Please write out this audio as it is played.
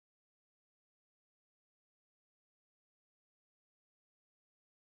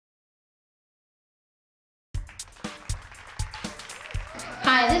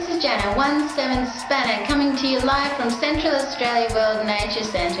is Jana, 1/7 Spanner, coming to you live from Central Australia World Nature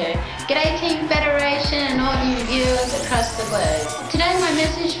Centre. G'day Team Federation and all you viewers across the globe. Today my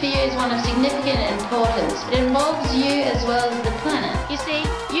message for you is one of significant importance. It involves you as well as the planet. You see,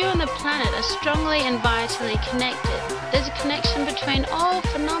 you and the planet are strongly and vitally connected. There's a connection between all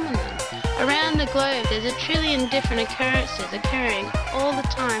phenomena. Around the globe, there's a trillion different occurrences occurring all the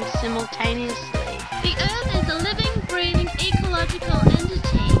time simultaneously. The Earth is a living, breathing, ecological entity.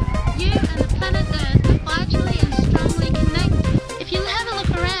 You and the planet Earth are vitally and strongly connected. If you have a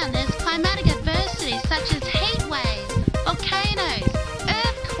look around, there's climatic adversities such as heat waves, volcanoes,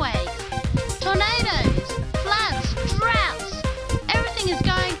 earthquakes, tornadoes, floods, droughts. Everything is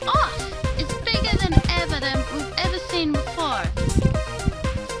going off. It's bigger than we've ever seen before.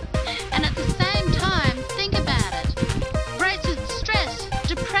 And at the same time, think about it. Rates of stress,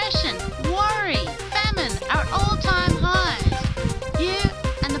 depression, worry, famine are all-time highs. You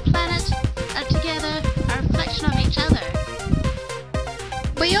and the planet are together a reflection of each other.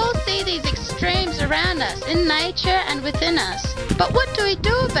 We all see these extremes around us, in nature and within us. But what do we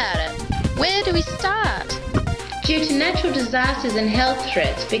do about it? Where do we start? Due to natural disasters and health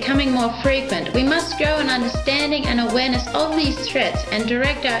threats becoming more frequent, we must grow an understanding and awareness of these threats and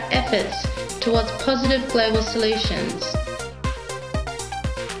direct our efforts towards positive global solutions.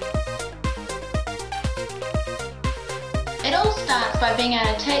 It all starts by being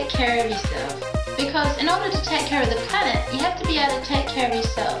able to take care of yourself, because in order to take care of the planet, you have to be able to take care of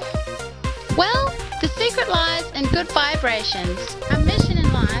yourself. Well, the secret lies in good vibrations. Our mission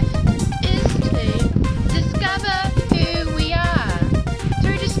in life is to discover who we are.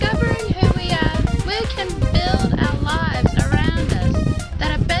 Through discovering who we are, we can build our lives around us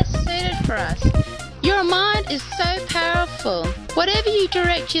that are best suited for us. Your mind is so powerful. Whatever you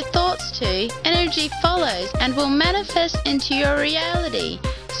direct your thoughts to, energy follows and will manifest into your reality.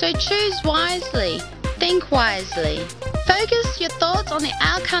 So choose wisely, think wisely. Focus your thoughts on the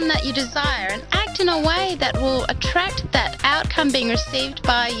outcome that you desire and act in a way that will attract that outcome being received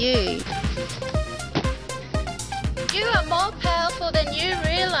by you. You are more powerful than you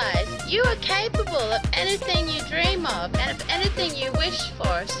realize. You are capable of anything you dream of and of anything you wish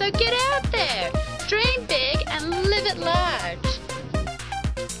for. So get out there, dream big and live it large.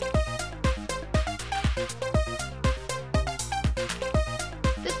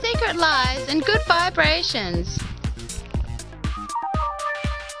 The secret lies in good vibrations.